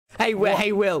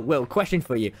hey, Will, question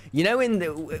for you. You know,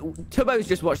 Tubbo's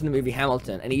just watching the movie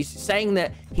Hamilton, and he's saying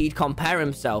that he'd compare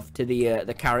himself to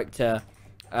the character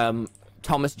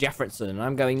Thomas Jefferson, and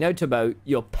I'm going, no, Tubbo,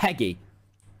 you're Peggy.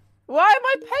 Why am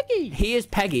I Peggy? He is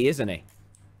Peggy, isn't he?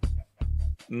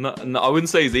 No, I wouldn't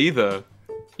say he's either.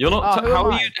 You're not.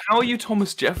 How are you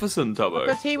Thomas Jefferson, Tubbo?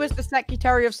 Because he was the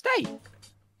Secretary of State.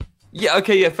 Yeah.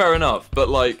 Okay. Yeah. Fair enough. But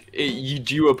like,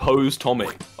 do you oppose Tommy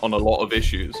on a lot of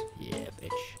issues? Yeah,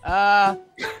 bitch.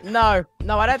 No,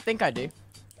 I don't think I do.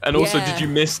 And also, Yeah.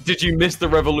 did you miss the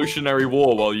Revolutionary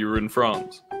War while you were in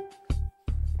France?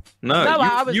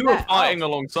 No, you were fighting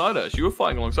alongside us. You were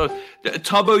fighting alongside us.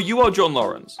 Tubbo, you are John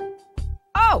Lawrence.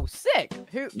 Oh, sick.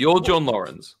 Who? You're John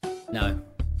Lawrence. No.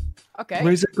 Okay.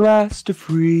 Raise a glass to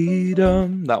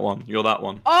freedom. That one. You're that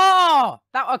one. Oh,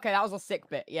 okay. That was a sick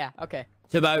bit. Yeah. Okay.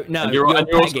 Tubbo, no, And you're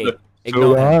Peggy. also,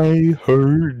 Ignore so him. I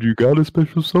heard you got a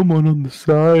special someone on the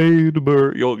side,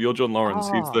 but you're John Lawrence.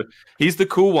 Oh. He's the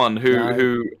cool one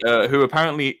who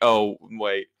apparently. Oh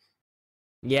wait.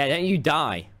 Yeah, don't you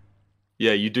die?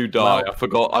 Yeah, you do die. Well, I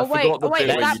forgot. I forgot the bit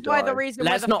where that's you why die. the reason.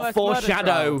 Let's why the not first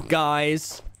foreshadow, murder trial.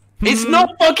 guys. It's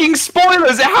not fucking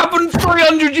spoilers. It happened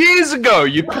 300 years ago.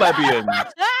 You plebeians.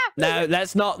 No,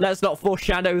 let's not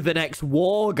foreshadow the next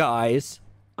war, guys.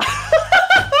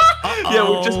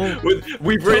 Yeah,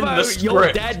 we've written the script.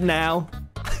 You're dead now.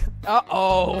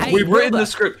 Uh-oh. Hey, We've written Wilbur. the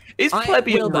script. Is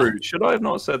plebeian Wilbur. rude? Should I have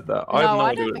not said that? I No, have no I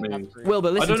idea don't what it think means. that's rude.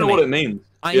 Wilbur, listen I don't to know me. what it means.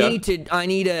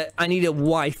 I need a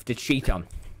wife to cheat on.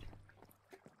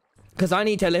 Because I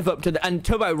need to live up to the. And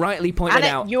Tubbo rightly pointed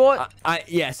out.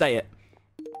 Yeah, say it.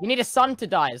 You need a son to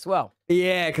die as well.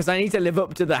 Yeah, because I need to live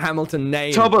up to the Hamilton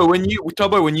name. Tubbo,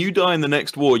 when you die in the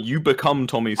next war, you become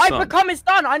Tommy's son. I become his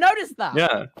son. I noticed that.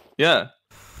 Yeah, yeah.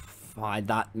 Why,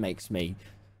 that makes me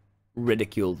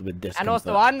ridiculed with this. And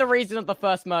also, I'm the reason of the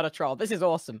first murder trial. This is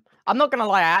awesome. I'm not gonna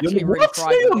lie, I actually really What?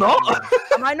 cried. You're not.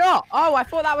 Am I not? Oh, I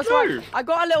thought that was No. right. I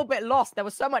got a little bit lost. There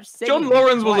was so much singing. John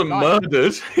Lawrence wasn't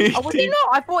murdered. Oh, was he not?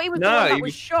 I thought he was the No, one that he-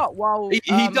 was shot while... He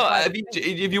died. I mean,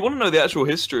 if you want to know the actual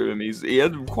history of him, he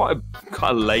had quite a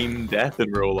kind of lame death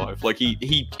in real life. Like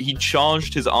he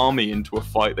charged his army into a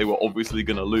fight they were obviously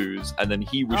going to lose, and then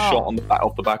he was shot on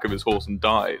off the back of his horse and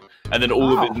died. And then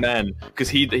all of his men, because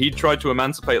he tried to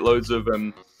emancipate loads of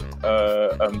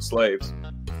slaves.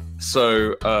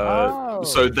 So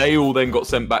so they all then got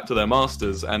sent back to their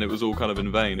masters, and it was all kind of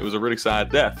in vain. It was a really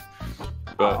sad death.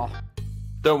 But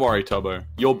don't worry, Tubbo.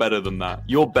 You're better than that.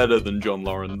 You're better than John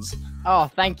Lawrence.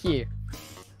 Oh, thank you.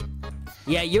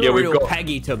 Yeah, you're a we've real got-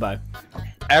 Peggy, Tubbo.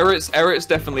 Eric's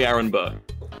definitely Aaron Burr.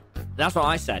 That's what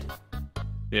I said.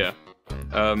 Yeah.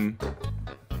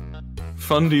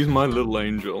 Fundy's my little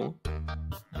angel.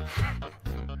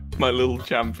 My little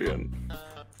champion.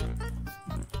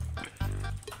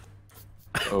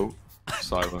 Oh,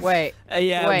 silence. Wait.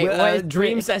 Yeah, Wait, what is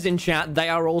Dream Dream? says in chat, they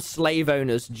are all slave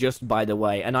owners, just by the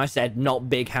way. And I said, not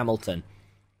Big Hamilton.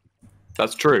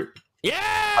 That's true. Yeah!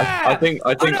 I think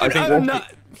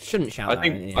Shouldn't shout that,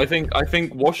 yeah. I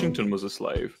think Washington was a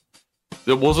slave.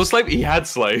 There was a slave. He had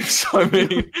slaves. I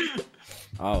mean,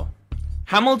 Oh.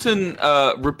 Hamilton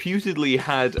reputedly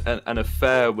had an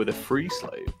affair with a free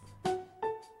slave.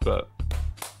 But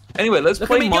anyway, let's Look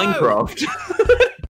play at me go! Minecraft.